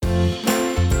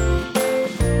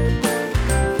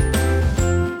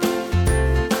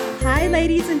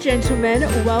Ladies and gentlemen,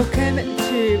 welcome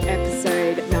to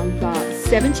episode number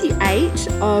 78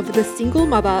 of the Single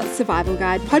Mother Survival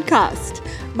Guide podcast.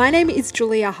 My name is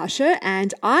Julia Husher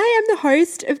and I am the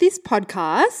host of this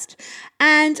podcast,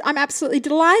 and I'm absolutely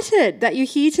delighted that you're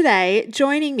here today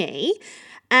joining me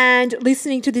and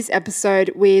listening to this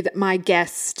episode with my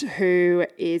guest, who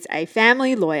is a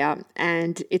family lawyer,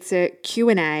 and it's a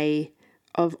Q&A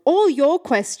of all your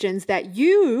questions that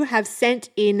you have sent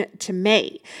in to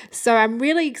me. So I'm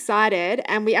really excited,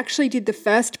 and we actually did the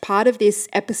first part of this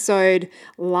episode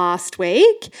last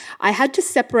week. I had to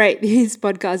separate these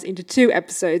podcasts into two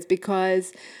episodes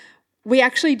because we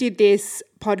actually did this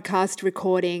podcast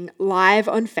recording live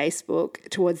on Facebook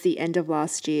towards the end of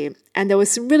last year, and there were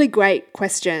some really great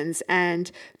questions,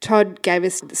 and Todd gave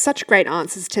us such great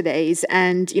answers to these,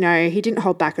 and he didn't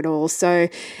hold back at all. So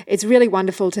it's really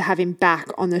wonderful to have him back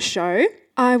on the show.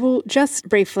 I will just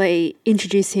briefly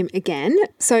introduce him again.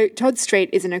 So Todd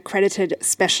Street is an accredited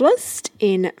specialist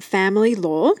in family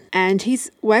law, and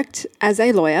he's worked as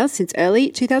a lawyer since early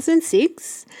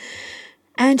 2006.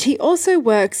 And he also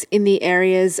works in the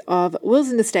areas of wills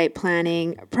and estate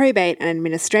planning, probate and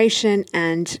administration,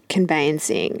 and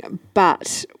conveyancing.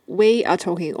 But we are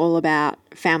talking all about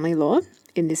family law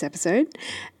in this episode.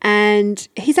 And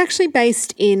he's actually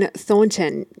based in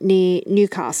Thornton near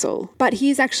Newcastle, but he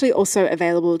is actually also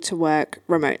available to work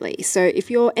remotely. So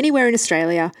if you're anywhere in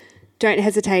Australia, don't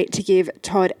hesitate to give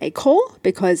Todd a call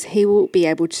because he will be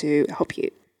able to help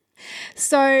you.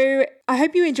 So I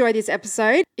hope you enjoy this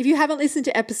episode. If you haven't listened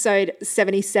to episode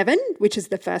 77, which is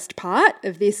the first part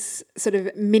of this sort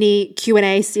of mini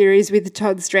Q&A series with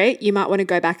Todd Street, you might want to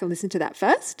go back and listen to that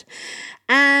first.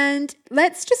 And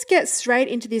let's just get straight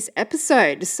into this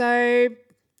episode. So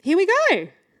here we go.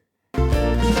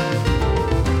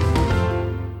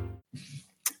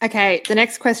 Okay, the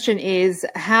next question is,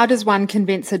 how does one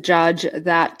convince a judge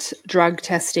that drug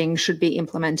testing should be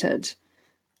implemented?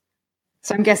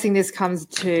 So I'm guessing this comes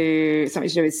to something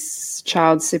to do with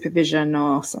child supervision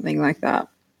or something like that.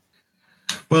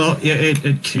 Well, yeah,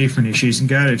 different issues and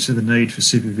go to the need for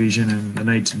supervision and the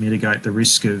need to mitigate the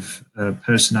risk of a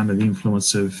person under the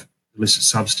influence of illicit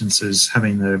substances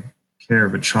having the care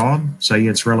of a child. So,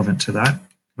 yeah, it's relevant to that.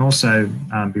 It can also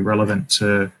be relevant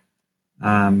to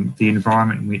the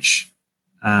environment in which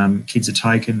kids are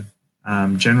taken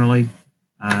generally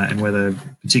and whether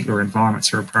particular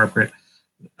environments are appropriate.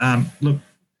 Look,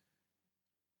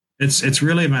 it's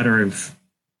really a matter of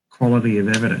quality of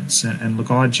evidence, and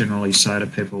look, I generally say to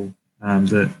people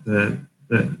that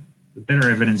the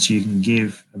better evidence you can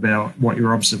give about what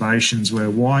your observations were,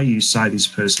 why you say this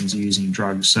person's using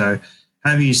drugs. So,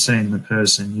 have you seen the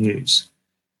person use?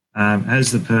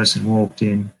 Has the person walked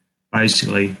in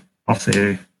basically off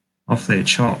their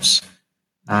chops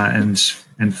and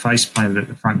face planted at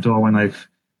the front door when they've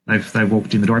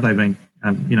walked in the door? They've been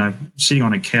sitting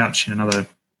on a couch in another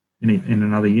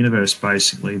universe,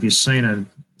 basically. Have you seen a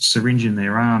syringe in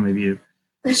their arm? Have you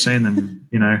seen them,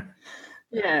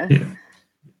 Yeah.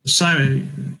 So,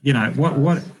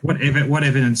 what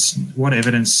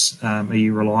evidence are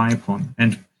you relying upon?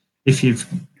 And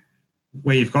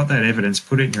where you've got that evidence,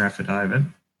 put it in your affidavit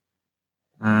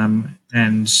and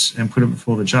put it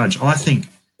before the judge. I think,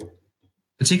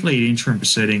 particularly in interim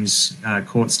proceedings,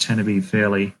 courts tend to be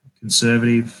fairly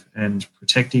conservative and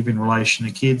protective in relation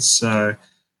to kids. So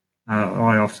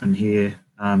I often hear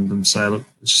them say, look,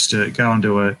 let's just go and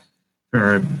do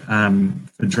for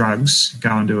drugs, go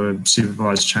and do a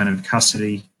supervised chain of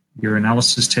custody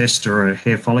urinalysis test or a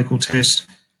hair follicle test,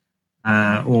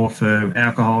 or for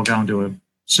alcohol, go and do a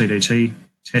CDT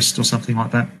test or something like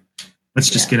that.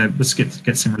 Let's just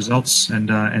get some results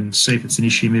and see if it's an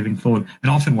issue moving forward.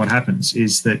 And often what happens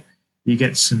is that you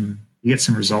get some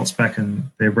results back, and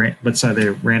let's say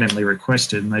they're randomly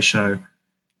requested and they show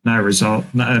no result,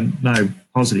 no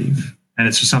positive, and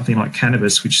it's for something like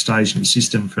cannabis, which stays in your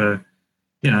system for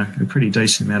a pretty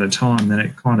decent amount of time. Then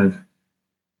it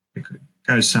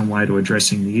goes some way to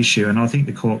addressing the issue. And I think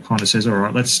the court kind of says, all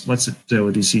right, let's deal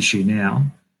with this issue now,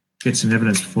 get some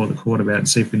evidence before the court about it, and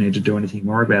see if we need to do anything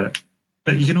more about it.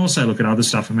 But you can also look at other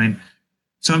stuff. I mean,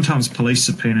 sometimes police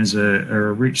subpoenas are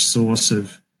a rich source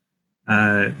of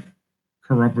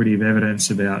corroborative evidence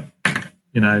about,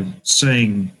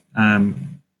 seeing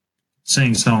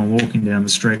someone walking down the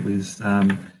street with,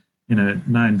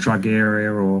 known drug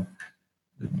area, or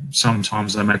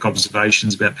sometimes they make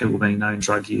observations about people being known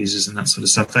drug users and that sort of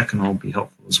stuff. That can all be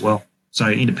helpful as well. So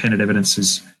independent evidence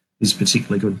is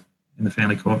particularly good in the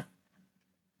family court.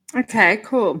 Okay,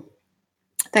 cool.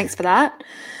 Thanks for that.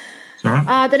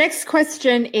 Sorry. The next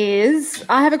question is,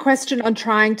 I have a question on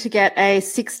trying to get a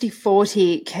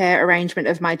 60-40 care arrangement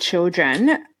of my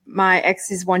children. My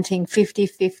ex is wanting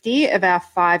 50-50 of our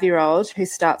 5-year-old who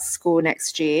starts school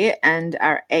next year and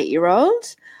our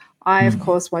 8-year-old. I, of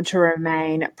course, want to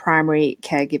remain primary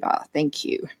caregiver. Thank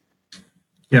you.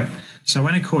 Yep. So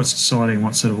when a court's deciding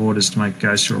what sort of orders to make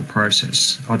goes through a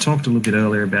process, I talked a little bit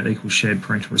earlier about equal shared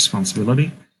parental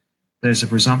responsibility. There's a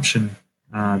presumption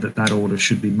that order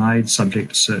should be made subject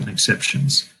to certain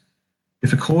exceptions.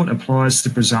 If a court applies the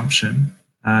presumption,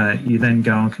 you then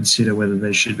go and consider whether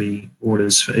there should be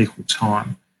orders for equal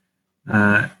time.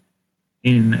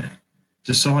 In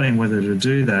deciding whether to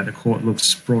do that, a court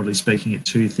looks, broadly speaking, at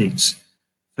two things.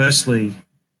 Firstly,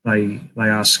 they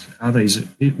ask,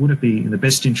 would it be in the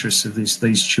best interests of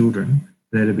these children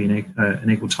there to be an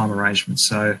equal time arrangement?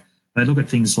 So they look at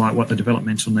things like what the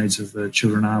developmental needs of the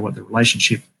children are, what the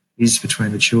relationship is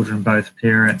between the children and both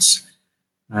parents,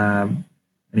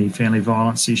 any family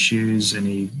violence issues,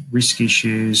 any risk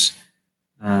issues,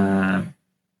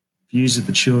 views of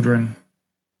the children.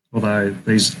 Although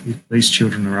these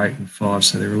children are 8 and 5,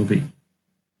 so they're a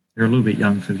little bit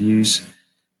young for views.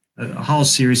 A whole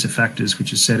series of factors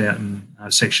which are set out in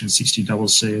Section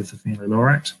 60CC of the Family Law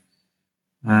Act.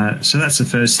 So that's the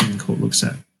first thing the court looks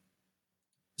at.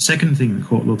 The second thing the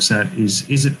court looks at is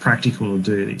it practical to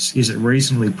do this? Is it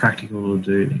reasonably practical to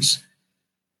do this?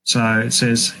 So it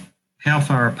says, how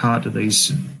far apart do the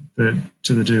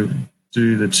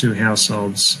two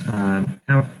households? How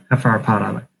far apart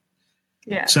are they?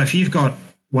 Yeah. So if you've got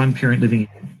one parent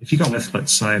if you've got,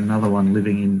 let's say, another one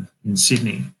living in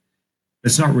Sydney,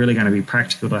 it's not really going to be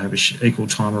practical to have an equal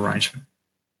time arrangement.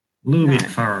 A little bit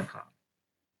far apart.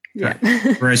 Yeah.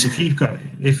 Okay. Whereas if you've got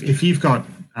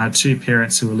two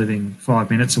parents who are living 5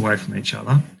 minutes away from each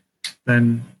other,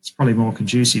 then it's probably more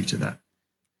conducive to that.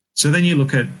 So then you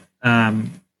look at how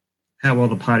well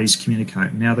the parties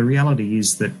communicate. Now, the reality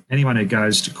is that anyone who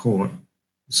goes to court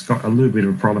has got a little bit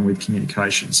of a problem with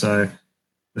communication. So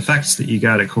the fact that you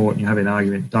go to court and you have an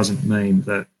argument doesn't mean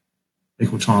that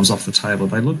equal time's off the table.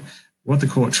 What the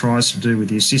court tries to do with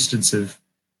the assistance of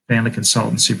family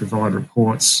consultant supervised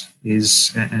reports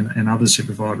and other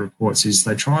supervised reports is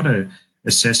they try to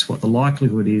assess what the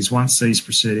likelihood is once these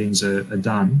proceedings are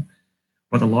done,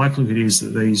 what the likelihood is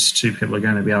that these two people are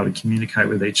going to be able to communicate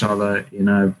with each other in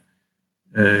a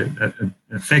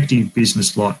effective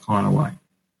business-like kind of way.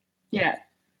 Yeah.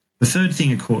 The third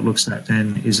thing a court looks at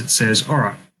then is it says, all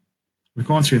right, we've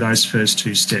gone through those first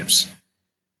two steps.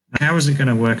 How is it going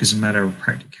to work as a matter of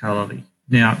practicality?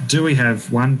 Now, do we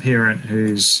have one parent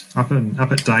who's up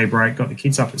at daybreak, got the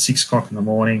kids up at 6 o'clock in the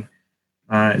morning,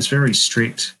 is very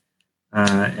strict,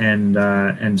 and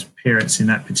parents in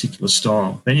that particular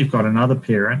style? Then you've got another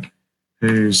parent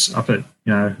who's up at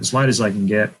as late as they can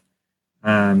get,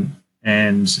 and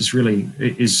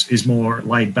is more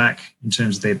laid back in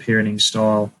terms of their parenting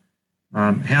style.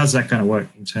 How's that going to work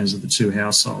in terms of the two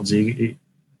households? Do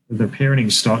the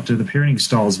parenting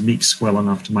styles mix well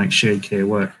enough to make shared care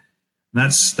work? And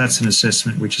that's an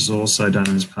assessment which is also done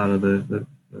as part of the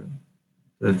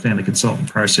family consultant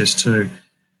process too.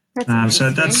 So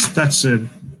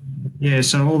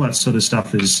so all that sort of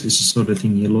stuff is the sort of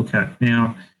thing you look at.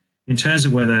 Now, in terms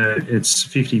of whether it's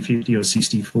 50-50 or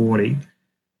 60-40,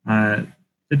 there'd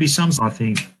be some, I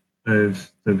think,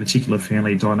 of the particular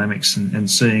family dynamics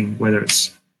and seeing whether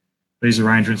these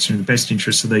arrangements are in the best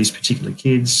interest of these particular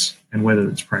kids and whether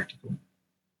it's practical.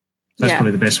 That's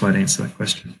probably the best way to answer that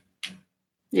question.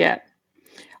 Yeah.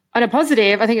 On a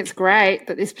positive, I think it's great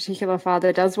that this particular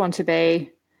father does want to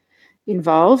be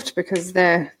involved, because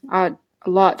there are a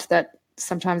lot that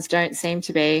sometimes don't seem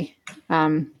to be,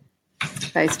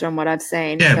 based on what I've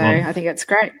seen. Yeah, so I think it's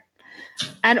great.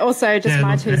 And also just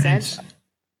my 2 cents.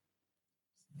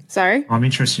 Sorry? I'm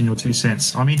interested in your 2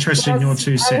 cents. I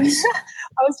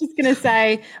was just going to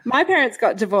say, my parents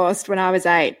got divorced when I was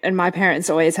 8, and my parents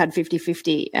always had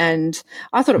 50-50, and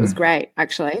I thought it was great,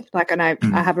 actually. And I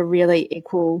have a really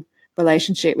equal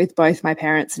relationship with both my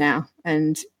parents now,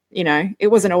 and, it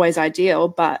wasn't always ideal,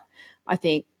 but I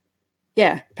think,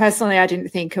 personally, I didn't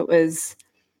think it was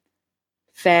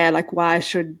fair. Why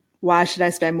should I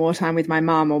spend more time with my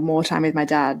mum or more time with my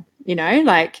dad?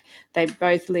 They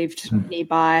both lived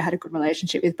nearby, had a good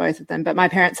relationship with both of them, but my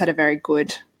parents had a very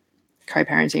good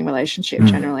co-parenting relationship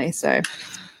generally, so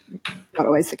not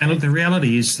always the case. And look, the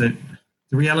reality is that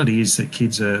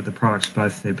kids are the product of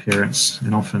both their parents,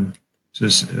 and often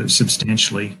just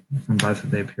substantially from both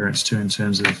of their parents too, in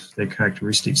terms of their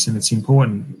characteristics. And it's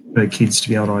important for kids to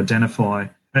be able to identify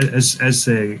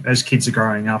as kids are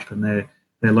growing up and they're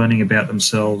they're learning about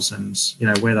themselves and, you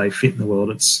know, where they fit in the world,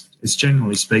 it's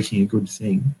generally speaking a good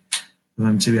thing for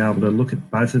them to be able to look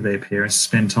at both of their parents,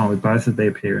 spend time with both of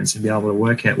their parents, and be able to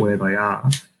work out where they are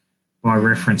by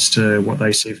reference to what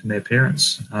they see from their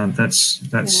parents. That's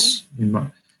in my,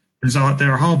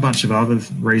 there are a whole bunch of other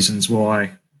reasons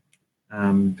why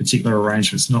particular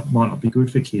arrangements might not be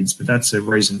good for kids, but that's a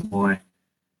reason why.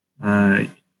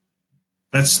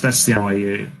 That's the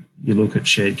way you look at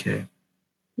shared care.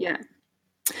 Yeah.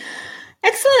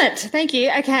 Excellent. Thank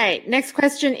you. Okay. Next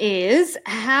question is,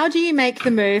 how do you make the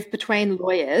move between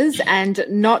lawyers and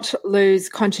not lose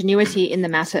continuity in the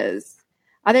matters?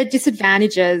 Are there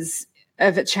disadvantages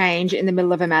of a change in the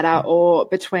middle of a matter or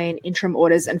between interim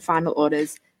orders and final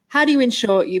orders? How do you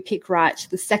ensure you pick right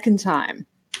the second time?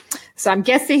 So I'm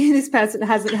guessing this person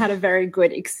hasn't had a very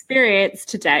good experience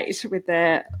to date with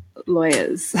their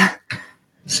lawyers.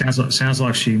 Sounds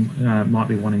like she might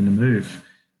be wanting to move.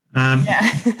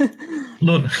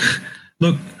 Look.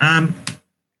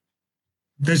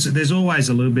 There's always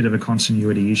a little bit of a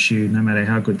continuity issue, no matter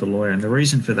how good the lawyer. And the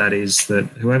reason for that is that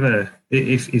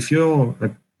if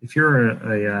you're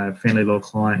a family law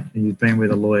client and you've been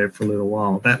with a lawyer for a little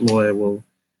while, that lawyer will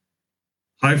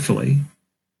hopefully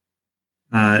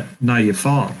know your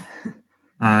file,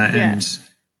 and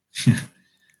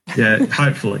yeah,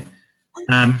 hopefully.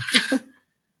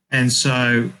 And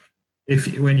so,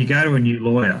 when you go to a new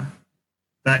lawyer,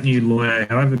 that new lawyer,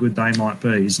 however good they might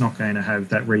be, is not going to have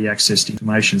that re-accessed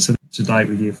information to date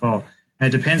with your file.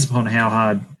 And it depends upon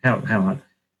how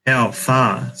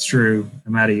far through a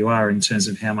matter you are in terms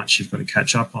of how much you've got to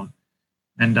catch up on.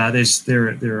 And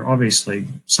there are obviously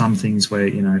some things where,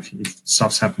 you know, if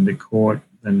stuff's happened at court,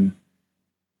 then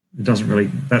it doesn't really,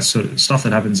 that sort of stuff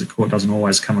that happens at court doesn't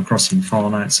always come across in file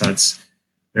notes. So it's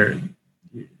there,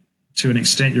 to an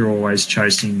extent, you're always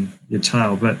chasing your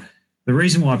tail. But the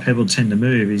reason why people tend to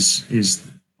move is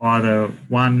either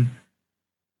one,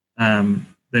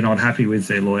 they're not happy with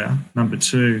their lawyer. Number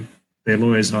two, their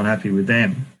lawyer's not happy with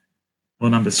them. Or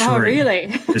number three, oh really?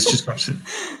 It's just got to,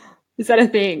 is that a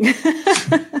thing?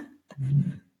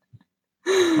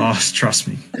 Oh, trust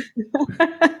me.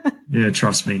 Yeah,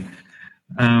 trust me.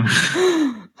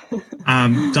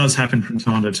 Does happen from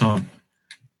time to time.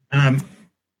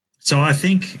 So I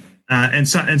think, and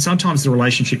sometimes the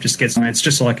relationship just gets. It's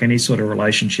just like any sort of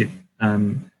relationship.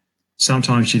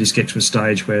 Sometimes you just get to a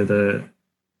stage where the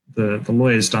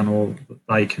lawyer's done all that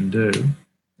they can do.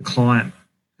 The client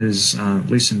has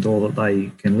listened all that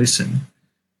they can listen,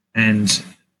 and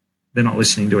they're not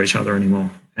listening to each other anymore.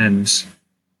 And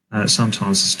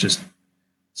sometimes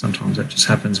that just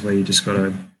happens where you just got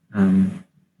to.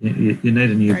 You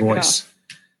need a new voice.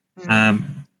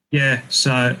 Yeah.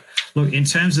 So, look, in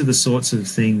terms of the sorts of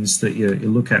things that you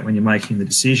look at when you're making the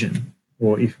decision,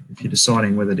 or if you're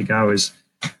deciding whether to go, is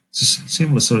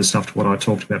similar sort of stuff to what I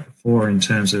talked about before in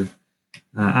terms of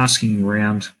asking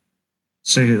around,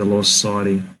 see who the Law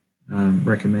Society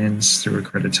recommends through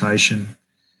accreditation,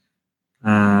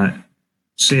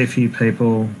 see a few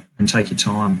people and take your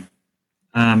time.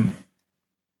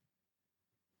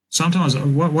 Sometimes,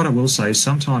 what I will say is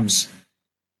sometimes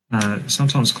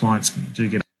clients do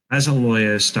get, as a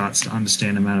lawyer starts to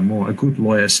understand a matter more, a good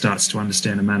lawyer starts to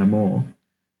understand a matter more,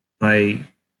 they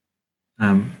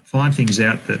find things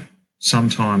out that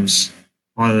sometimes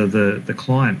either the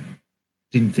client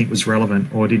didn't think was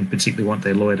relevant or didn't particularly want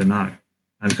their lawyer to know.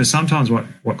 Because sometimes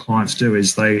what clients do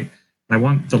is they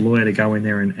want the lawyer to go in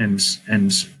there and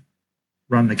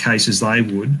run the case as they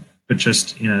would, but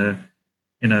just in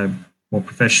a more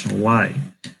professional way.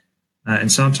 And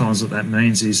sometimes what that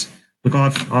means is, look,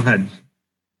 I've had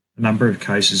a number of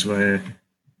cases where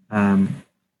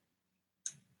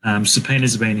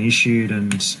subpoenas have been issued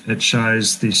and it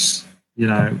shows this,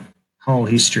 whole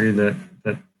history that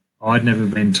I'd never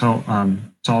been told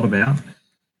about,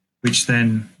 which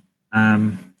then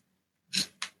kind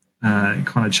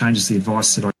of changes the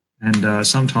advice that and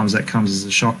sometimes that comes as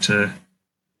a shock to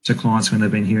clients when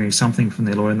they've been hearing something from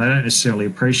their lawyer and they don't necessarily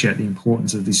appreciate the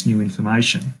importance of this new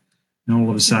information. And all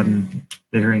of a sudden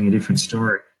they're hearing a different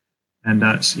story. And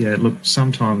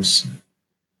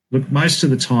most of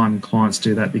the time clients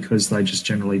do that because they just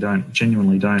genuinely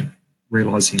don't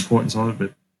realise the importance of it,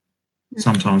 but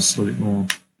sometimes it's a little bit more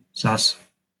sus.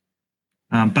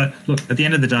 But look, at the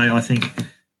end of the day, I think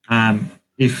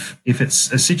if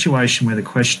it's a situation where the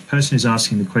person who's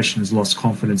asking the question has lost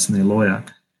confidence in their lawyer,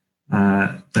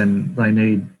 then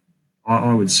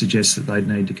I would suggest that they'd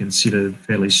need to consider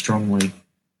fairly strongly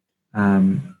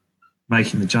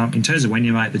making the jump. In terms of when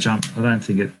you make the jump, I don't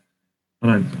think it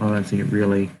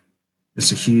really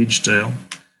it's a huge deal.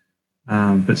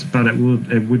 But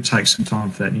it would take some time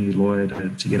for that new lawyer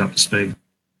to get up to speed.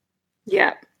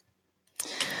 Yeah.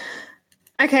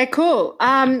 Okay, cool.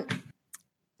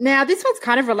 Now, this one's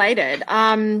kind of related.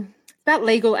 About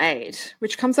legal aid,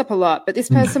 which comes up a lot, but this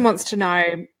person wants to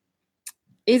know,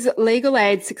 is legal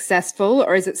aid successful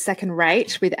or is it second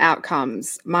rate with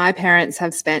outcomes? My parents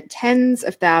have spent tens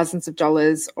of thousands of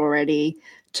dollars already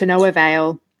to no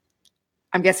avail.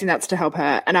 I'm guessing that's to help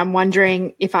her. And I'm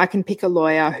wondering if I can pick a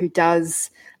lawyer who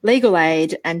does legal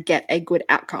aid and get a good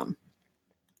outcome.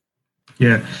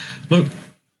 Yeah. Look,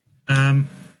 I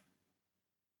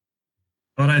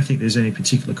don't think there's any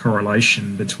particular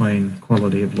correlation between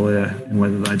quality of lawyer and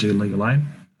whether they do legal aid.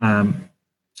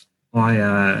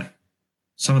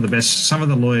 Some of the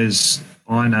lawyers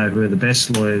I know who are the best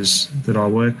lawyers that I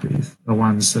work with are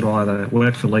ones that either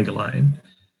work for legal aid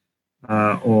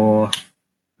or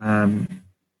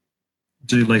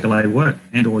do legal aid work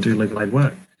do legal aid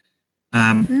work.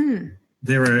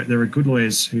 There are good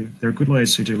lawyers who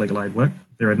do legal aid work.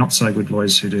 There are not so good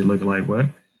lawyers who do legal aid work.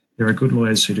 There are good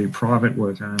lawyers who do private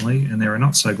work only, and there are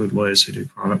not so good lawyers who do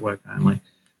private work only.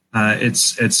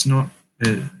 It's not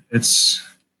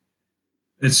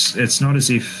as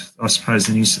if, I suppose,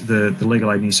 the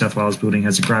Legal Aid New South Wales building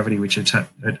has a gravity which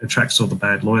attracts all the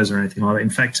bad lawyers or anything like that.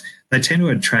 In fact, they tend to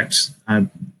attract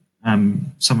some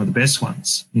of the best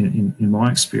ones, in my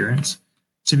experience.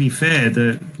 To be fair,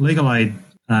 the legal aid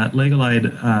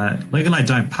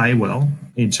don't pay well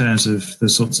in terms of the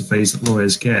sorts of fees that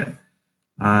lawyers get,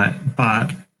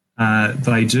 but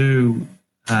they do.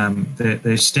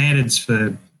 Their standards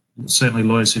for certainly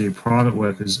lawyers who do private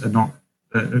workers are not.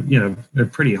 Are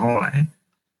pretty high.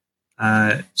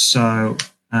 And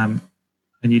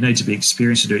you need to be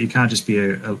experienced to do it. You can't just be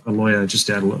a lawyer just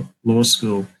out of law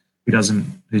school who doesn't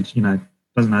know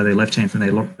their left hand from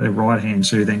their right hand,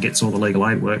 who then gets all the legal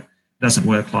aid work. It doesn't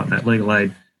work like that. Legal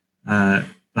aid,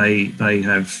 they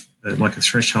have like a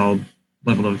threshold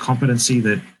level of competency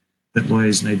that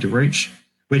lawyers need to reach,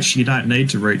 which you don't need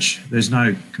to reach. There's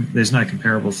no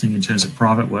comparable thing in terms of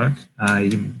private work. You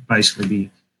can basically be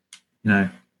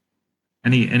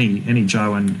any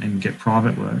Joe and get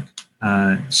private work,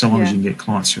 so long as you can get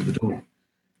clients through the door.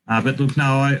 But look,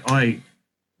 no,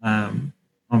 I'm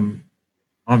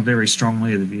very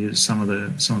strongly of the view that some of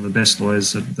the best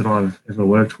lawyers that I've ever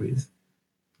worked with,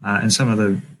 and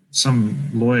some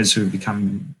lawyers who have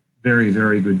become very,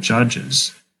 very good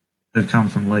judges have come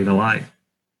from legal aid.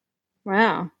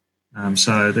 Wow.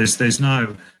 So there's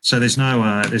no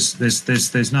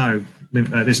link.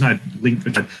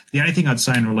 The only thing I'd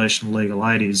say in relation to legal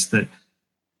aid is that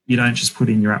you don't just put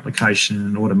in your application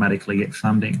and automatically get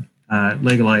funding.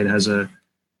 Legal aid has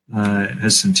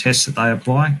some tests that they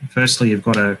apply. Firstly, you've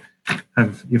got to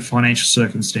have your financial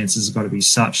circumstances have got to be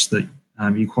such that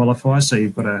you qualify. So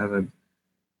you've got to have a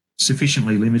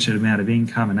sufficiently limited amount of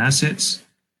income and assets.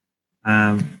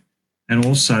 And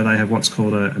also they have what's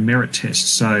called a merit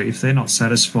test. So if they're not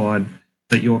satisfied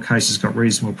that your case has got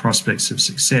reasonable prospects of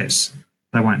success,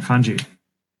 they won't fund you.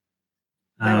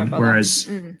 Whereas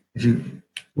if you,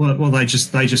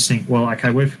 they just think, well,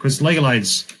 okay, because legal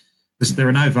aid's, there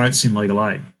are no votes in legal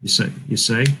aid. You see,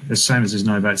 the same as there's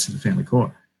no votes in the family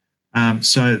court.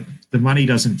 So the money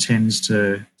doesn't tend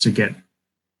to get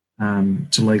to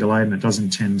legal aid, and it doesn't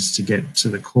tend to get to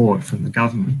the court from the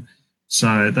government.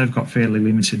 So they've got fairly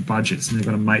limited budgets, and they've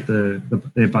got to make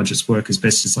their budgets work as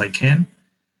best as they can,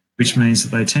 which means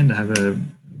that they tend to have a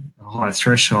higher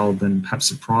threshold than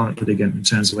perhaps a private litigant in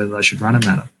terms of whether they should run a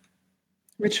matter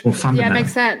or fund a matter. Yeah,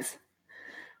 makes sense.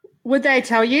 Would they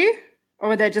tell you, or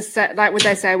would they just say, would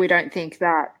they say, we don't think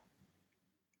that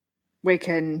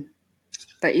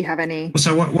that you have any?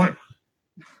 So what?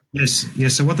 Yes.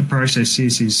 So what the process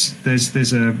is there's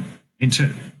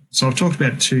so I've talked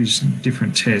about two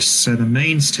different tests. So the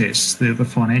means test, the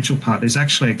financial part, there's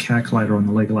actually a calculator on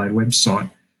the Legal Aid website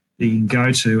that you can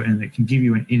go to, and it can give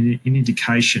you an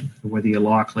indication of whether you're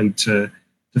likely to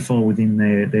fall within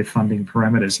their funding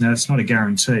parameters. Now, it's not a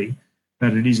guarantee,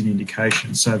 but it is an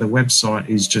indication. So the website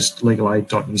is just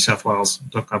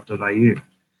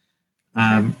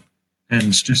legalaid.newsouthwales.gov.au.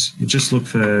 And just look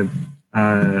for,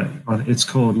 it's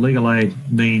called Legal Aid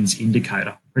Means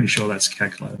Indicator. Pretty sure that's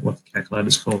what the calculator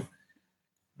is called.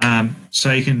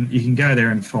 So you can go there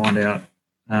and find out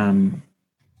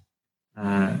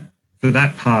for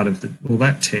that part of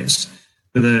that test.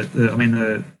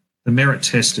 The merit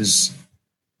test is,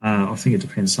 I think it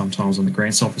depends sometimes on the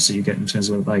grants officer you get in terms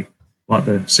of whether they like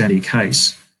the sound of your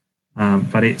case,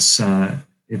 but it's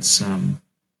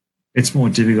more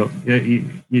difficult.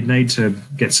 You'd need to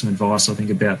get some advice, I think,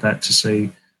 about that to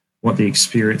see what the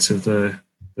experience of the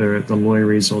the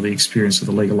lawyer is or the experience of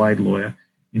the legal aid lawyer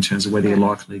in terms of whether you're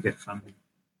likely to get funding.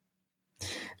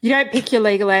 You don't pick your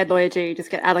legal aid lawyer, do you? You just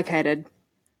get allocated?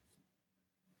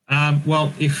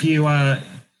 Well, if you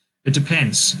it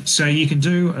depends. So you can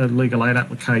do a legal aid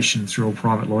application through a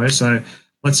private lawyer. So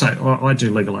let's say I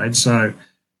do legal aid. So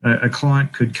a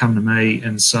client could come to me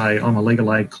and say, I'm a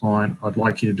legal aid client. I'd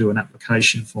like you to do an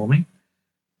application for me.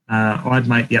 I'd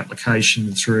make the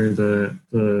application through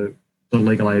the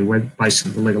legal aid web,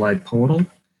 basically the legal aid portal.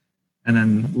 And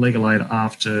then legal aid,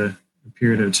 after a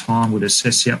period of time, would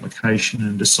assess the application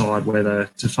and decide whether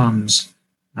to fund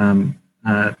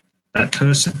that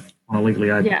person on a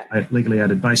legally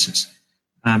aided basis.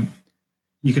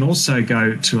 You can also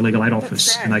go to a legal aid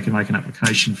office and they can make an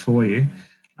application for you.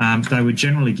 They would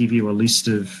generally give you a list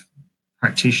of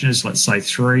practitioners, let's say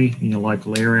 3 in your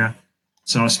local area.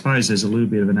 So I suppose there's a little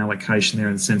bit of an allocation there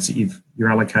in the sense that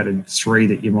you're allocated 3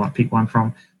 that you might pick one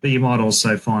from, but you might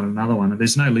also find another one. And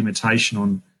there's no limitation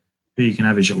on who you can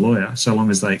have as your lawyer, so long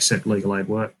as they accept legal aid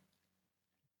work.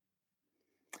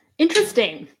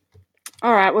 Interesting.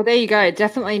 All right, well, there you go.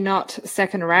 Definitely not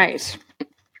second rate.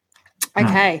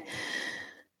 Okay.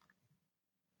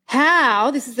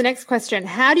 No. This is the next question.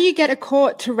 How do you get a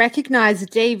court to recognise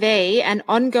DV and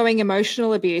ongoing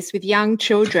emotional abuse with young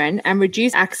children and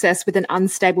reduce access with an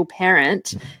unstable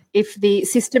parent if the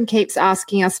system keeps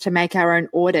asking us to make our own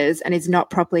orders and is not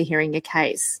properly hearing a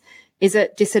case? Is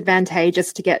it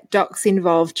disadvantageous to get docs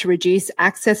involved to reduce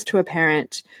access to a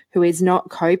parent who is not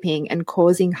coping and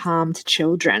causing harm to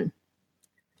children?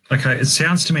 Okay, it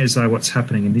sounds to me as though what's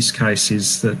happening in this case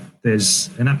is that there's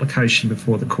an application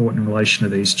before the court in relation to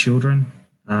these children.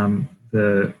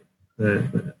 The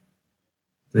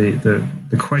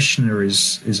questioner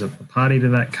is a party to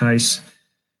that case.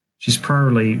 She's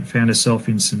probably found herself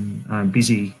in some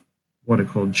busy, what are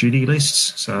called duty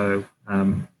lists. So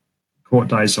court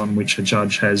days on which a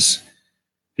judge has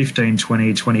 15,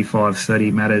 20, 25,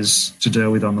 30 matters to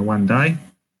deal with on the one day.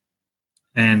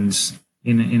 And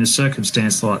in a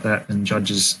circumstance like that, then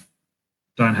judges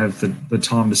don't have the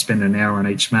time to spend an hour on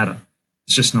each matter.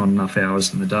 It's just not enough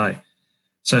hours in the day.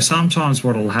 So sometimes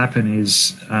what will happen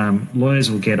is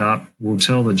lawyers will get up, will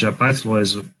tell the judge, both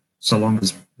lawyers, so long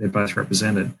as they're both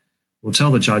represented, will tell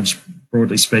the judge,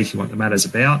 broadly speaking, what the matter's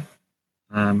about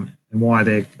and why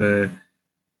they're the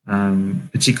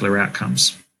particular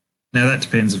outcomes. Now, that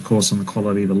depends, of course, on the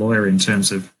quality of the lawyer in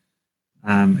terms of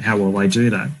how well they do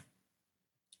that.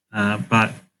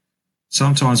 But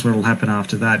sometimes what will happen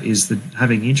after that is that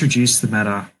having introduced the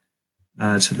matter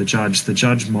to the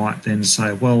judge might then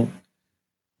say, well,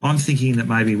 I'm thinking that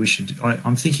maybe we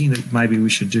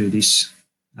should do this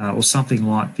or something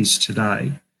like this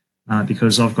today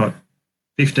because I've got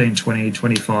 15, 20,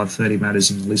 25, 30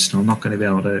 matters in the list and I'm not going to be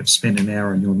able to spend an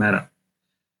hour on your matter.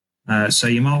 So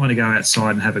you might want to go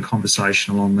outside and have a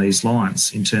conversation along these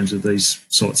lines in terms of these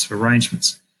sorts of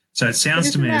arrangements. So it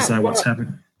sounds to me as though what's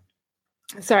happened...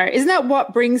 Sorry, isn't that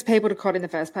what brings people to court in the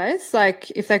first place? Like,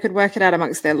 if they could work it out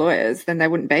amongst their lawyers, then they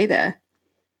wouldn't be there.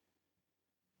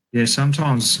 Yeah,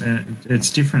 sometimes it's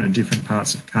different in different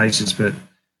parts of cases, but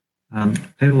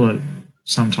people are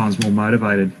sometimes more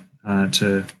motivated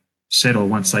to settle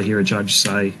once they hear a judge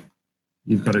say,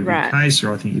 you've got a good case,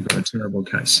 or I think you've got a terrible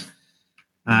case.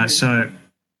 Well,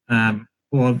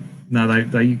 no,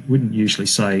 they wouldn't usually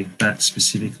say that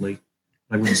specifically.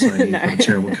 They wouldn't say you've got a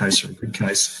terrible case or a good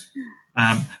case.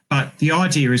 But the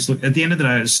idea is, look, at the end of the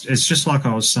day, it's just like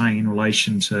I was saying in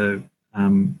relation to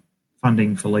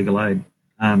funding for legal aid.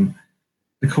 The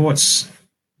courts,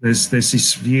 there's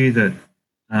this view that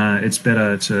it's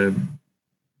better to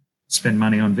spend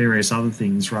money on various other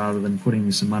things rather than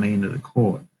putting some money into the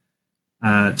court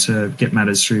to get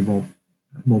matters through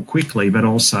more quickly, but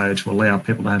also to allow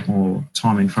people to have more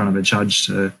time in front of a judge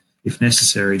to, if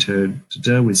necessary, to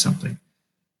deal with something.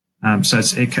 So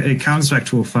it comes back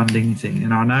to a funding thing.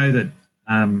 And I know that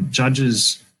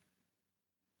judges,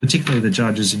 particularly the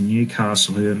judges in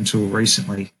Newcastle, who until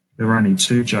recently, there were only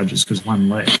 2 judges because one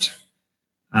left,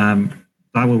 they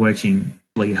were working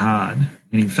really hard.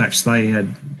 And in fact, they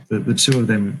had, the 2 of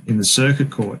them in the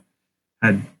circuit court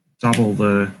had double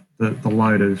the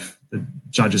load of the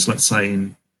judges, let's say,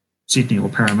 in Sydney or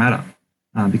Parramatta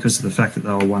because of the fact that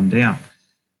they were one down.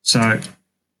 So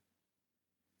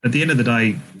at the end of the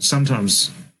day,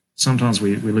 sometimes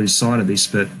we lose sight of this,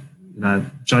 but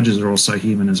judges are also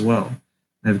human as well.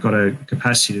 They've got a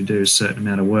capacity to do a certain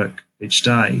amount of work each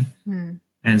day.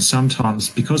 And sometimes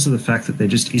because of the fact that there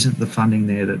just isn't the funding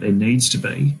there that there needs to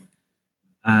be,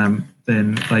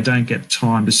 then they don't get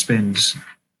time to spend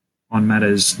on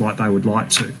matters like they would like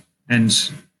to. And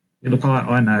look,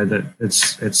 I know that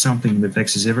it's something that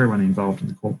vexes everyone involved in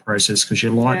the court process, because you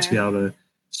like to be able to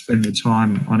spend the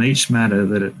time on each matter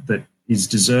that is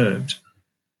deserved.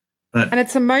 And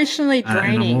it's emotionally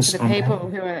draining for the people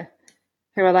who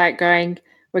are like going,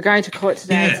 we're going to court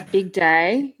today. It's a big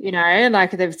day,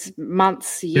 like there's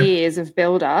months, years of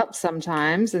build up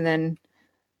sometimes. And then,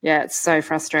 it's so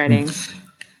frustrating.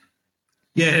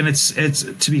 Yeah. And it's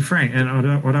to be frank, and I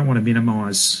don't want to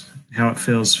minimise how it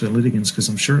feels for litigants, because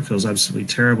I'm sure it feels absolutely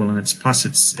terrible. And it's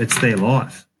their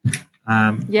life.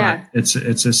 But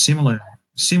it's a similar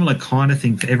kind of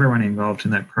thing for everyone involved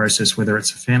in that process, whether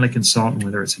it's a family consultant,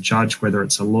 whether it's a judge, whether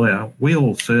it's a lawyer. We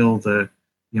all feel the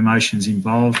emotions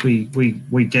involved.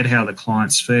 We get how the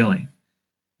client's feeling,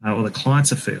 or the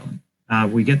clients are feeling.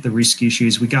 We get the risk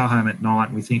issues. We go home at night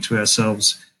and we think to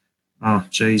ourselves, oh,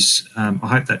 geez, I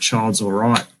hope that child's all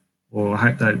right, or I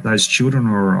hope that those children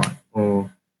are all right, or,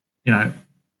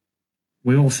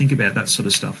 we all think about that sort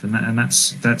of stuff. And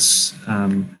that's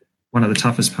one of the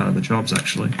toughest part of the jobs,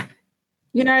 actually.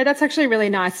 That's actually really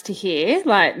nice to hear.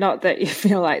 Like, not that you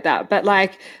feel like that, but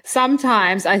like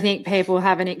sometimes I think people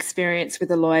have an experience with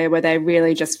a lawyer where they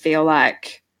really just feel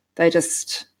like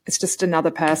it's just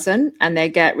another person, and they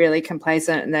get really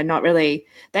complacent, and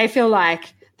they feel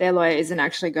like their lawyer isn't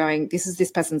actually going, this is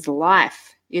this person's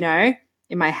life,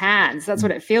 in my hands. That's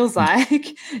what it feels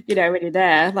like, when you're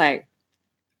there. Like,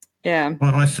 yeah.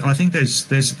 Well, I think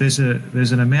there's a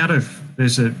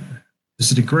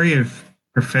degree of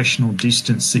professional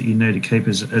distance that you need to keep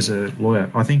as a lawyer.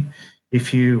 I think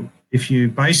if you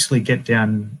basically get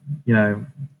down,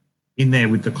 in there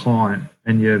with the client,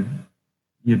 and you're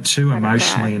too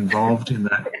emotionally involved in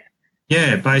that,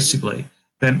 basically,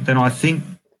 then I think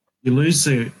you lose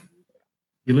the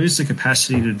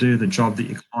capacity to do the job that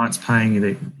your client's paying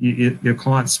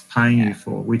you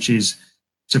for, which is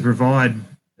to provide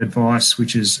advice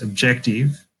which is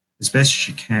objective as best as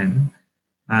you can,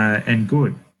 and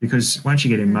good. Because once you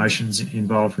get emotions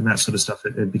involved and that sort of stuff,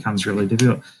 it becomes really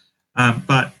difficult.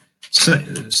 But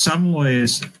some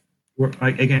lawyers,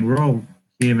 again, we're all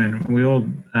human. We all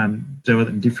deal with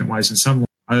it in different ways, and some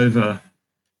over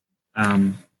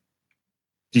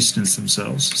distance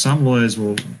themselves. Some lawyers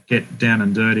will get down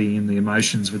and dirty in the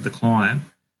emotions with the client.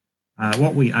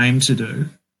 What we aim to do,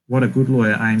 what a good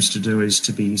lawyer aims to do, is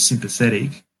to be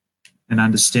sympathetic and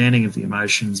understanding of the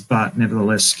emotions, but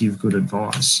nevertheless give good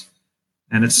advice.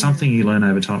 And it's something you learn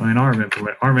over time. I mean, I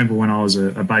remember when I was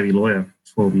a baby lawyer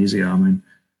 12 years ago. I mean,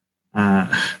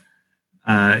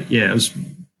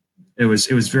 it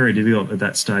was very difficult at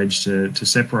that stage to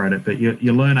separate it. But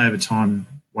you learn over time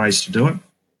ways to do it,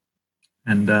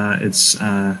 and it's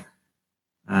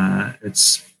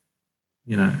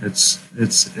you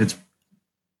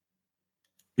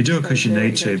do it because you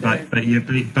need to, but you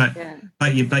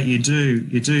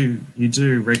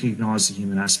do recognise the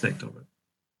human aspect of it.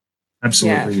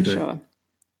 Absolutely, you do. Sure.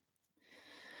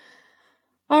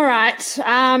 All right.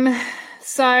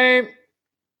 So,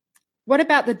 what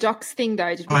about the docs thing,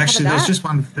 though? Did we actually, cover that? there's just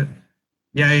one.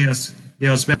 I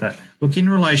was about that. Look, in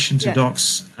relation to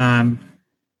docs,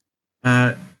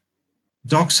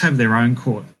 docs have their own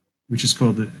court, which is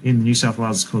called in New South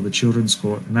Wales, it's called the Children's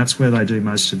Court, and that's where they do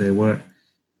most of their work.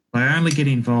 They only get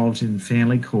involved in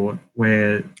family court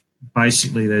where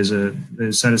basically there's a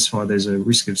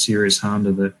risk of serious harm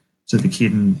to the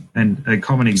kid, and a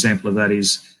common example of that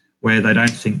is where they don't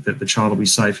think that the child will be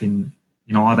safe in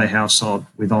either household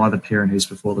with either parent who's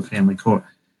before the family court.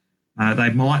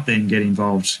 They might then get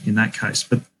involved in that case,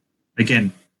 but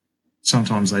again,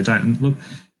 sometimes they don't. And look,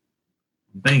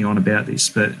 I'm being on about this,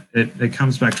 but it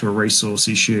comes back to a resource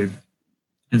issue,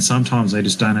 and sometimes they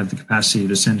just don't have the capacity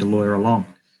to send a lawyer along.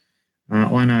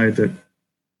 I know that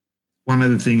one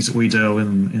of the things that we deal with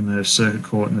in the circuit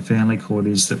court and the family court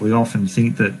is that we often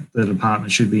think that the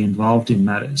department should be involved in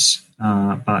matters,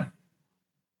 but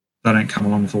they don't come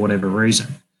along for whatever reason.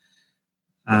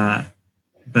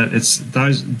 But it's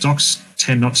those docs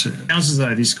tend not to. It sounds as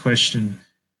though this question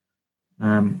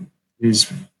is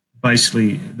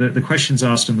basically the question's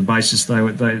asked on the basis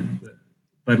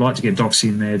they'd like to get docs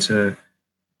in there to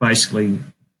basically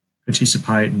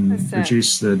participate and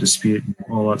reduce the dispute and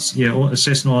all that,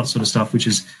 assess and all that sort of stuff,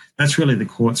 that's really the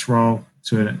court's role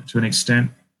to an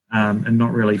extent, and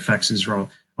not really FACS's role.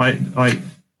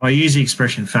 I use the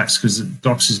expression FACS because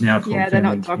docs is now called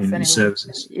Family Community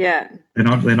Services. Yeah, they're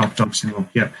not docs anymore.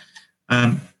 Yeah.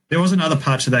 There was another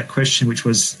part to that question, which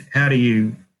was how do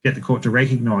you get the court to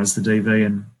recognise the DV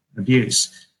and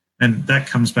abuse, and that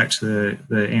comes back to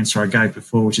the answer I gave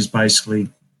before, which is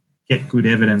basically get good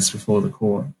evidence before the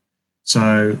court.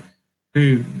 So,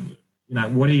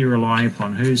 what are you relying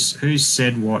upon? Who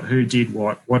said what? Who did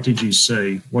what? What did you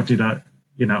see? What did I,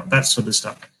 that sort of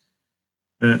stuff.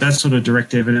 That sort of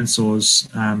direct evidence or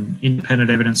independent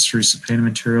evidence through subpoena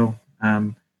material,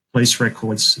 police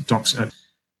records, doctors'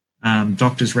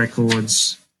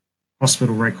 records,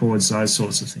 hospital records, those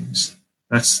sorts of things.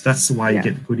 That's the way you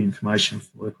get the good information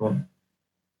for the court.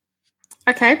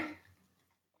 Okay.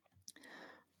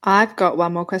 I've got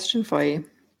one more question for you.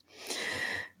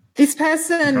 This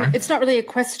person, It's not really a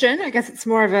question. I guess it's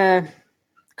more of a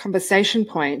conversation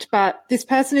point, but this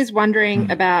person is wondering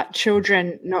about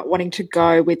children not wanting to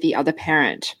go with the other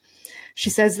parent. She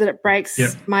says that it breaks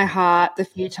my heart the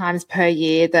few times per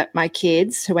year that my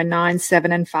kids, who are 9,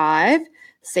 7 and 5,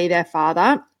 see their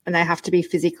father and they have to be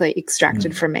physically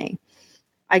extracted from me.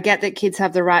 I get that kids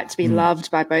have the right to be loved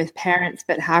by both parents,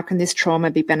 but how can this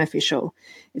trauma be beneficial?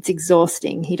 It's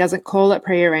exhausting. He doesn't call at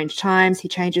prearranged times. He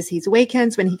changes his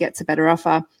weekends when he gets a better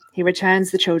offer. He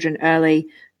returns the children early,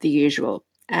 the usual,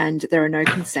 and there are no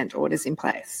consent orders in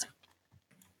place.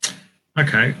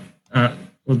 Okay.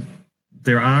 Well,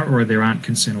 there are or there aren't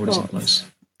consent orders in place?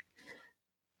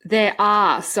 There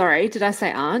are. Sorry, did I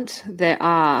say aren't? There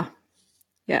are.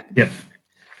 Yeah. Yep.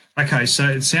 Okay, so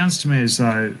it sounds to me as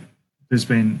though there's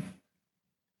been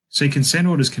 – see, consent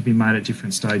orders can be made at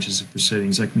different stages of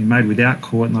proceedings. They can be made without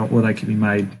court or they can be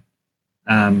made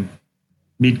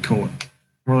mid-court,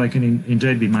 or they can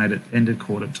indeed be made at end of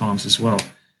court at times as well.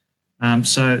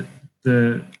 So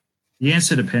the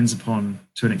answer depends upon,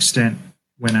 to an extent,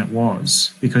 when it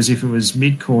was, because if it was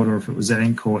mid-court or if it was at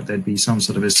end court, there'd be some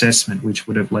sort of assessment which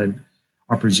would have led,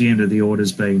 I presume, to the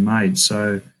orders being made.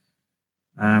 So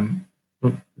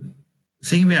look,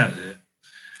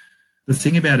 the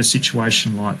thing about a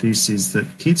situation like this is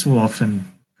that kids will often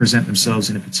present themselves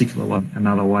in a particular way,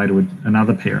 another way to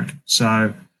another parent.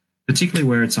 So particularly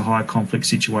where it's a high conflict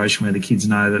situation where the kids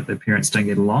know that their parents don't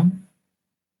get along.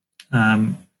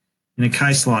 In a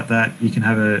case like that, you can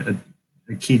have a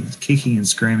kid kicking and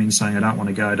screaming saying, I don't want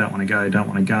to go, don't want to go, don't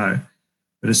want to go.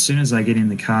 But as soon as they get in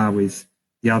the car with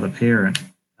the other parent,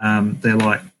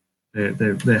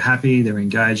 they're happy, they're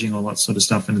engaging, all that sort of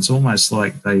stuff. And it's almost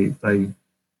like they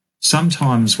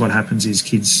sometimes what happens is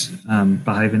kids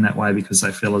behave in that way because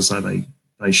they feel as though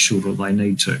they should or they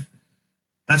need to.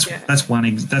 That's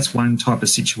one type of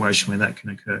situation where that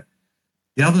can occur.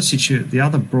 The other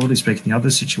broadly speaking, the other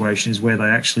situation is where they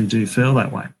actually do feel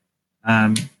that way,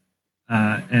 and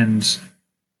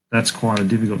that's quite a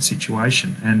difficult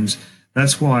situation. And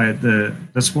that's why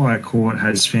a court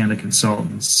has family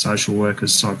consultants, social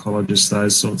workers, psychologists,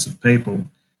 those sorts of people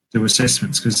do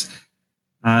assessments, because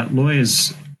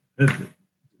lawyers,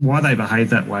 why they behave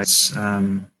that way is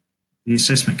the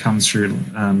assessment comes through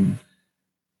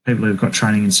people who've got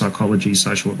training in psychology,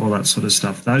 social work, all that sort of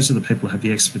stuff. Those are the people who have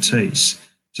the expertise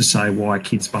to say why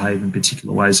kids behave in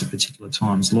particular ways at particular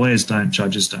times. Lawyers don't,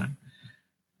 judges don't.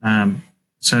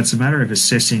 So it's a matter of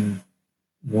assessing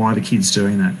why the kid's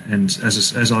doing that. And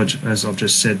as I've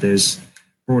just said, there's,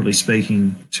 broadly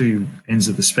speaking, two ends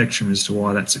of the spectrum as to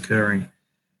why that's occurring.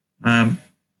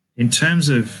 In terms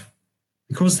of,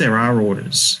 because there are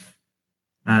orders,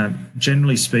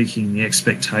 generally speaking, the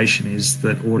expectation is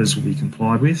that orders will be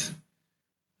complied with.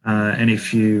 And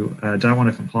if you don't want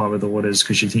to comply with orders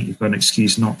because you think you've got an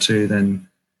excuse not to, then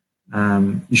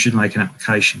you should make an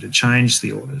application to change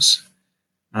the orders.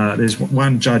 There's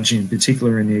one judge in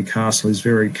particular in Newcastle who's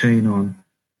very keen on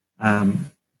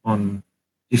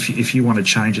if you want to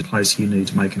change a place, you need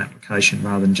to make an application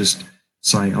rather than just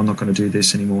saying, I'm not going to do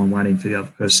this anymore, I'm waiting for the other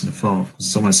person to file.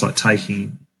 It's almost like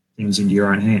taking things into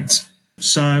your own hands.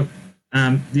 So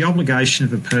the obligation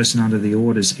of a person under the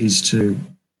orders is to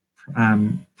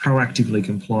proactively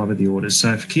comply with the orders.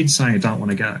 So if a kid's saying I don't want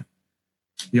to go,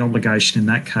 the obligation in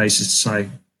that case is to say,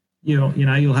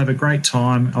 you'll have a great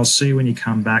time. I'll see you when you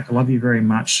come back. I love you very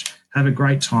much. Have a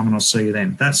great time and I'll see you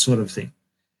then. That sort of thing.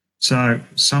 So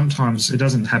sometimes it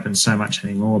doesn't happen so much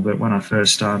anymore, but when I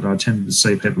first started, I tended to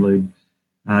see people who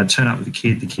turn up with the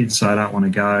kid say, I don't want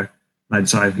to go. They'd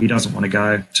say, if he doesn't want to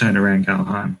go, turn around, go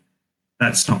home.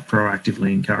 That's not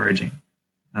proactively encouraging.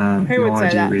 Who would say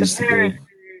that? The parent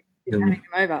is handing them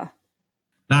over.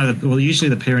 No, well, usually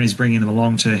the parent is bringing them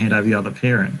along to hand over the other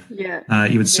parent. Yeah.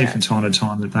 You would see from time to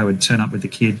time that they would turn up with the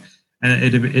kid,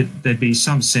 and there'd be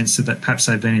some sense that perhaps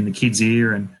they've been in the kid's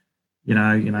ear, and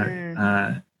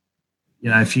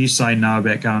if you say no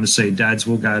about going to see dads,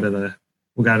 we'll go to the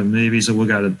movies or we'll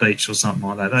go to the beach or something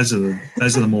like that. Those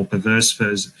are the more perverse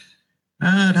versions.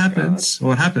 It happens,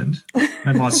 or it happened.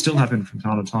 It might still happen from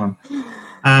time to time.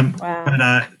 Wow.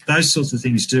 But those sorts of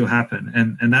things do happen,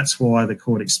 and that's why the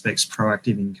court expects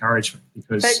proactive encouragement.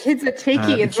 Because but kids are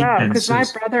cheeky as well, because my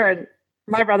brother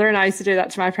My brother and I used to do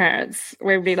that to my parents.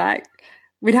 We'd be like,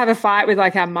 we'd have a fight with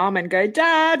like our mum and go,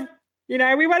 Dad, we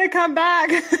want to come back.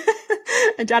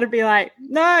 And Dad would be like,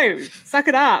 no, suck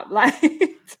it up. Like,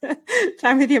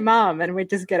 time with your mum. And we'd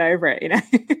just get over it.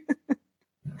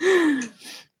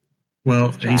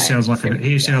 Well, he sounds like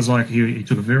he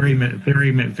took a very,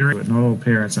 but not all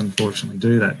parents unfortunately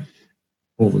do that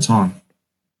all the time.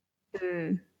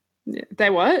 They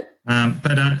what?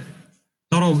 But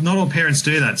not all parents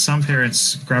do that. Some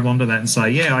parents grab onto that and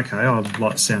say, "Yeah, okay, I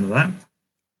like the sound of that."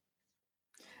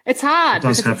 It's hard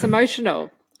because it's emotional.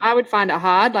 I would find it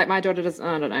hard. Like my daughter does.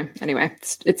 I don't know. Anyway,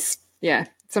 it's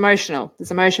emotional.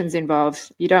 There's emotions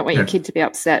involved. You don't want your kid to be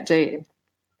upset, do you?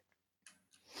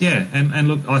 Yeah, and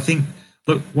look, I think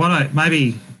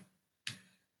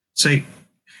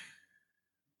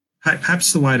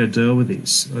perhaps the way to deal with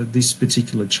this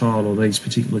particular child or these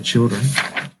particular children,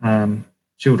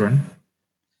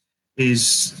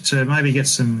 is to maybe get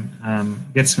some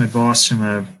advice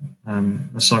from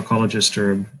a psychologist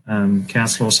or a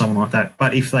counsellor or someone like that.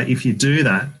 But if you do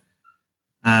that,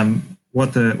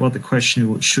 what the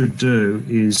questioner should do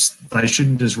is they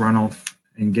shouldn't just run off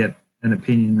and get an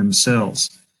opinion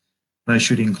themselves. They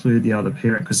should include the other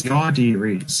parent, because the idea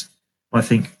is, I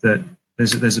think, that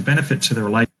there's a benefit to the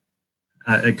relationship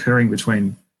occurring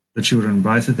between the children and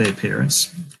both of their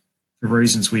parents for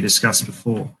reasons we discussed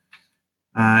before.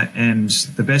 And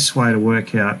the best way to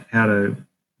work out how to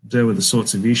deal with the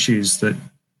sorts of issues that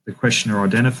the questioner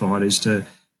identified is to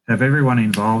have everyone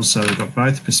involved, so we've got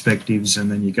both perspectives,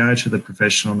 and then you go to the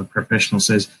professional and the professional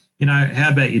says, how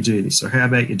about you do this, or how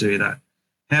about you do that?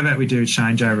 How about we do a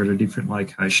changeover at a different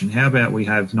location? How about we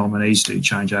have nominees do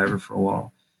changeover for a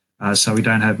while, so we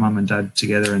don't have mum and dad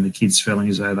together and the kids feeling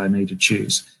as though they need to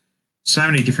choose? So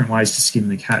many different ways to skin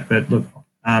the cat. But look,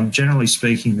 generally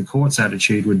speaking, the court's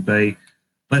attitude would be,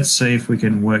 let's see if we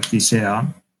can work this out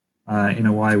in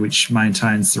a way which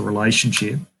maintains the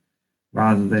relationship,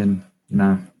 rather than,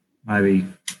 maybe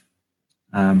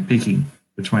picking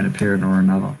between a parent or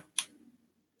another.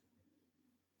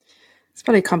 It's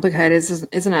pretty complicated,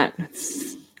 isn't it?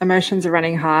 Emotions are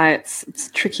running high. It's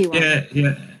a tricky one.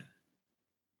 Yeah.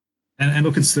 And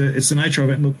look, it's the nature of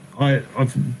it. And look,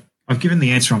 I've given the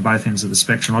answer on both ends of the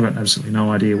spectrum. I've got absolutely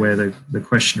no idea where the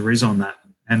questioner is on that,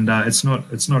 and it's not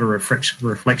a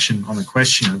reflection on the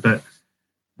questioner, but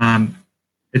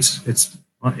it's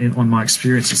on my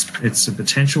experience, it's a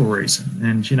potential reason.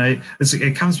 And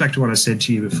it comes back to what I said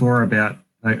to you before about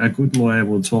a good lawyer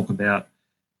will talk about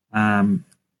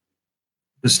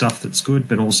the stuff that's good,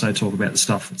 but also talk about the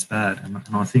stuff that's bad. And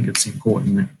I think it's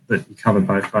important that you cover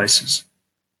both bases.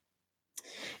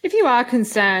 If you are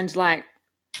concerned, like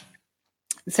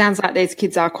it sounds like these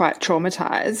kids are quite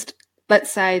traumatized, let's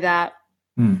say that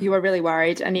you are really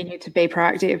worried and you need to be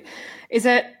proactive, is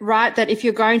it right that if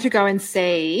you're going to go and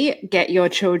get your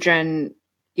children,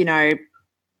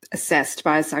 assessed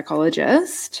by a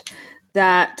psychologist,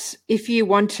 that if you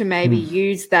want to maybe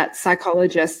use that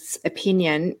psychologist's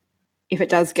opinion, if it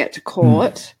does get to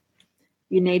court,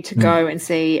 you need to go and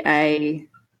see a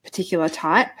particular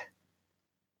type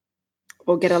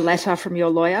or get a letter from your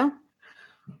lawyer?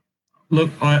 Look,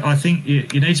 I think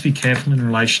you need to be careful in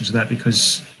relation to that,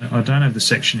 because I don't have the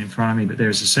section in front of me, but there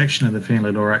is a section of the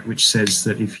Family Law Act which says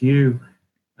that if you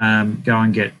go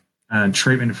and get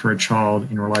treatment for a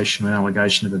child in relation to an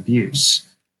allegation of abuse,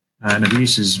 and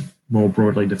abuse is more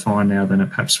broadly defined now than it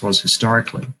perhaps was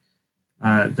historically,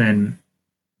 then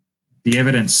the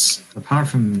evidence, apart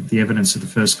from the evidence of the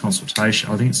first consultation,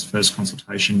 I think it's the first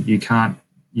consultation, you can't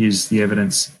use the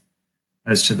evidence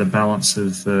as to the balance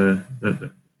of the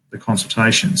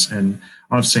consultations. And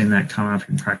I've seen that come up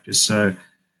in practice. So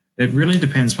it really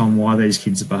depends upon why these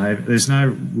kids are behaving. There's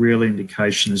no real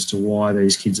indication as to why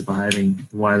these kids are behaving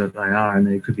the way that they are, and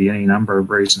there could be any number of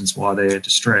reasons why they're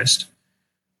distressed.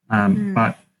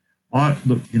 But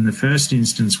look, in the first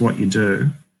instance, what you do,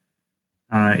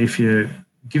 if you're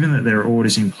given that there are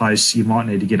orders in place, you might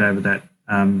need to get over that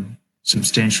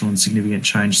substantial and significant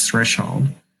change threshold.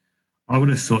 I would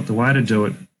have thought the way to do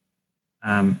it,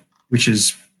 which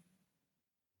is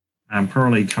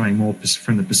probably coming more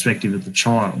from the perspective of the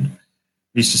child,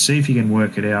 is to see if you can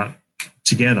work it out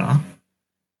together,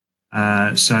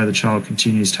 so the child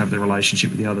continues to have the relationship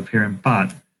with the other parent,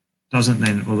 but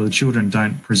the children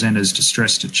don't present as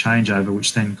distressed at changeover,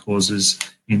 which then causes,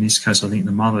 in this case, I think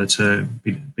the mother to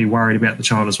be worried about the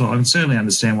child as well. I can certainly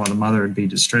understand why the mother would be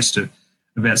distressed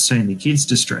about seeing the kids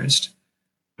distressed,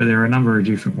 but there are a number of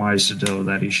different ways to deal with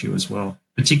that issue as well,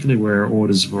 particularly where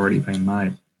orders have already been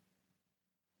made.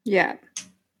 Yeah.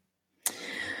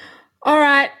 All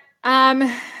right.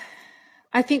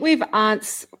 I think we've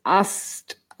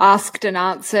asked asked and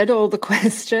answered all the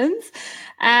questions.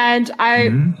 And I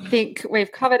think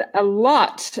we've covered a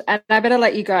lot, and I better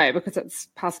let you go because it's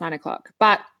past 9 o'clock.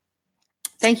 But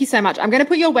thank you so much. I'm going to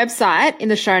put your website in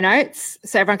the show notes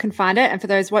so everyone can find it. And for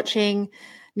those watching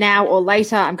now or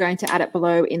later, I'm going to add it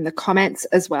below in the comments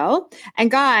as well.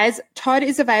 And guys, Todd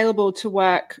is available to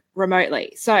work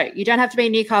remotely. So you don't have to be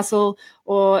in Newcastle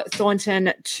or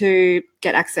Thornton to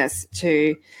get access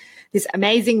to this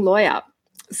amazing lawyer.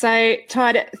 So,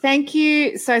 Todd, thank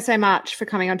you so much for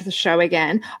coming onto the show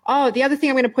again. Oh, the other thing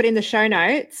I'm going to put in the show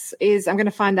notes is I'm going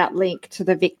to find that link to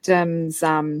the victim's,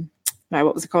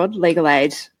 what was it called? Legal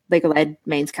aid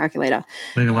means calculator.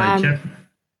 Legal aid,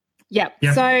 Yep.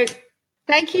 So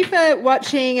thank you for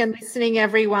watching and listening,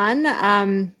 everyone.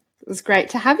 It was great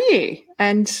to have you.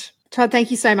 And Todd, thank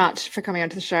you so much for coming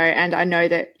onto the show. And I know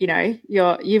that,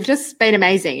 you've just been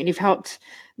amazing, and you've helped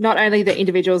not only the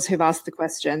individuals who've asked the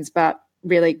questions, but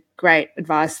really great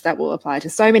advice that will apply to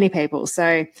so many people.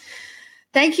 So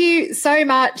thank you so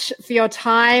much for your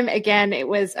time. Again, it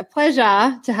was a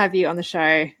pleasure to have you on the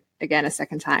show again a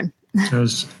second time. It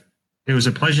was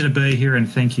a pleasure to be here, and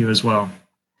thank you as well.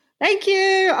 Thank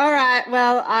you. All right.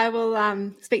 Well, I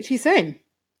will speak to you soon.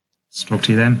 Talk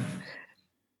to you then.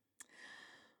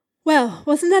 Well,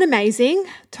 wasn't that amazing?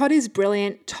 Todd is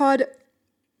brilliant. Todd,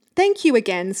 thank you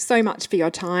again so much for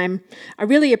your time. I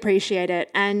really appreciate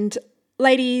it. And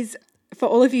ladies, for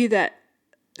all of you that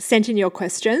sent in your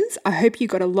questions, I hope you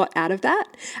got a lot out of that.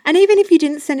 And even if you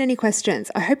didn't send any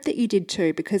questions, I hope that you did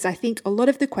too, because I think a lot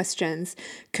of the questions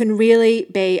can really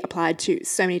be applied to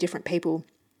so many different people.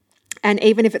 And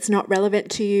even if it's not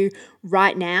relevant to you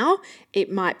right now,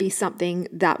 it might be something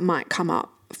that might come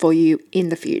up for you in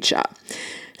the future.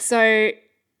 So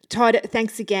Todd,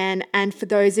 thanks again. And for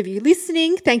those of you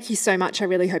listening, thank you so much. I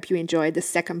really hope you enjoyed the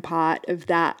second part of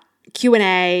that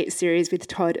Q&A series with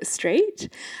Todd Street.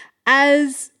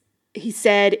 As he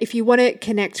said, if you want to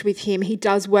connect with him, he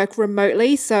does work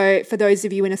remotely. So for those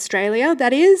of you in Australia,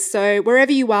 that is. So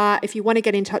wherever you are, if you want to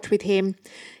get in touch with him,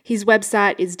 his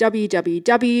website is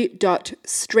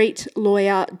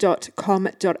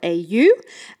www.streetlawyer.com.au,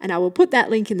 and I will put that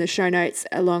link in the show notes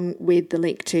along with the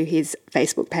link to his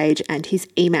Facebook page and his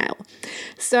email.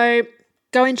 So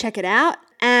go and check it out.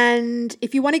 And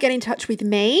if you want to get in touch with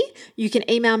me, you can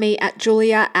email me at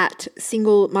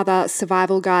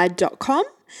julia@singlemothersurvivalguide.com.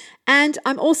 And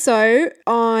I'm also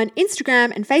on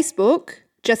Instagram and Facebook,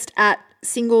 just at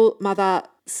Single Mother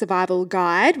Survival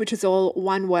Guide, which is all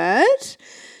one word.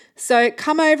 So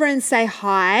come over and say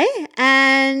hi.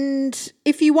 And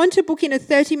if you want to book in a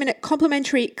 30-minute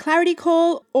complimentary clarity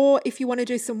call, or if you want to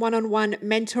do some one-on-one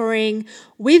mentoring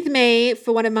with me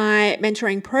for one of my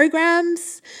mentoring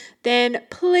programs, then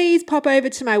please pop over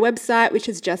to my website, which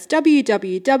is just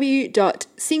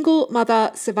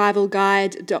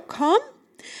www.singlemothersurvivalguide.com.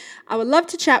 I would love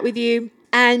to chat with you.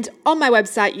 And on my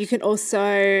website, you can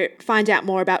also find out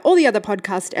more about all the other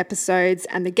podcast episodes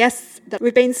and the guests that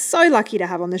we've been so lucky to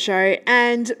have on the show,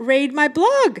 and read my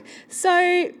blog.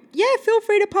 So yeah, feel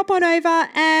free to pop on over.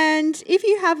 And if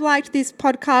you have liked this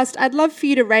podcast, I'd love for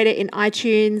you to rate it in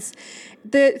iTunes.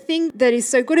 The thing that is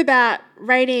so good about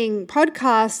rating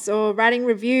podcasts or writing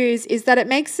reviews is that it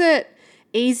makes it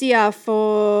easier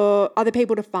for other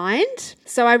people to find.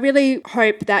 So I really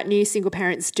hope that new single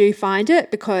parents do find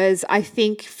it, because I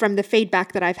think from the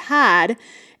feedback that I've had,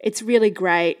 it's really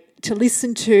great to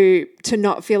listen to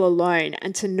not feel alone,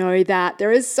 and to know that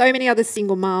there is so many other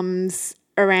single mums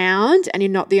around and you're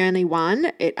not the only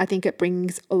one. I think it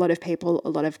brings a lot of people a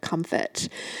lot of comfort.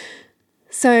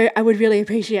 So I would really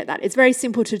appreciate that. It's very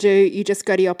simple to do. You just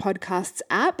go to your podcasts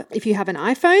app if you have an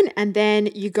iPhone, and then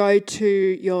you go to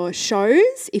your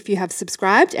shows if you have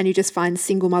subscribed, and you just find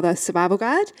Single Mother Survival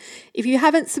Guide. If you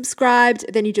haven't subscribed,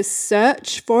 then you just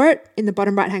search for it in the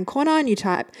bottom right-hand corner and you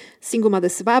type Single Mother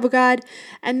Survival Guide.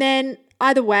 And then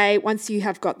either way, once you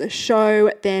have got the show,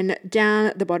 then down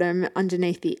at the bottom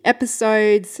underneath the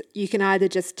episodes, you can either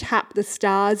just tap the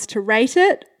stars to rate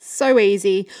it, so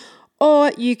easy,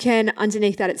 or you can,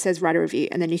 underneath that it says write a review,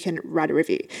 and then you can write a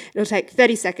review. It'll take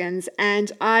 30 seconds,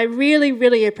 and I really,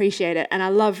 really appreciate it. And I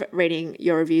love reading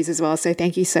your reviews as well. So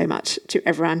thank you so much to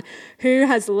everyone who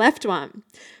has left one.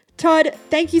 Todd,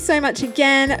 thank you so much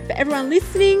again. For everyone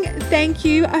listening, thank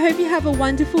you. I hope you have a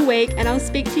wonderful week, and I'll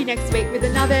speak to you next week with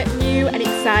another new and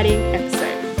exciting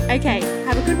episode. Okay,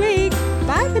 have a good week.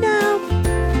 Bye for now.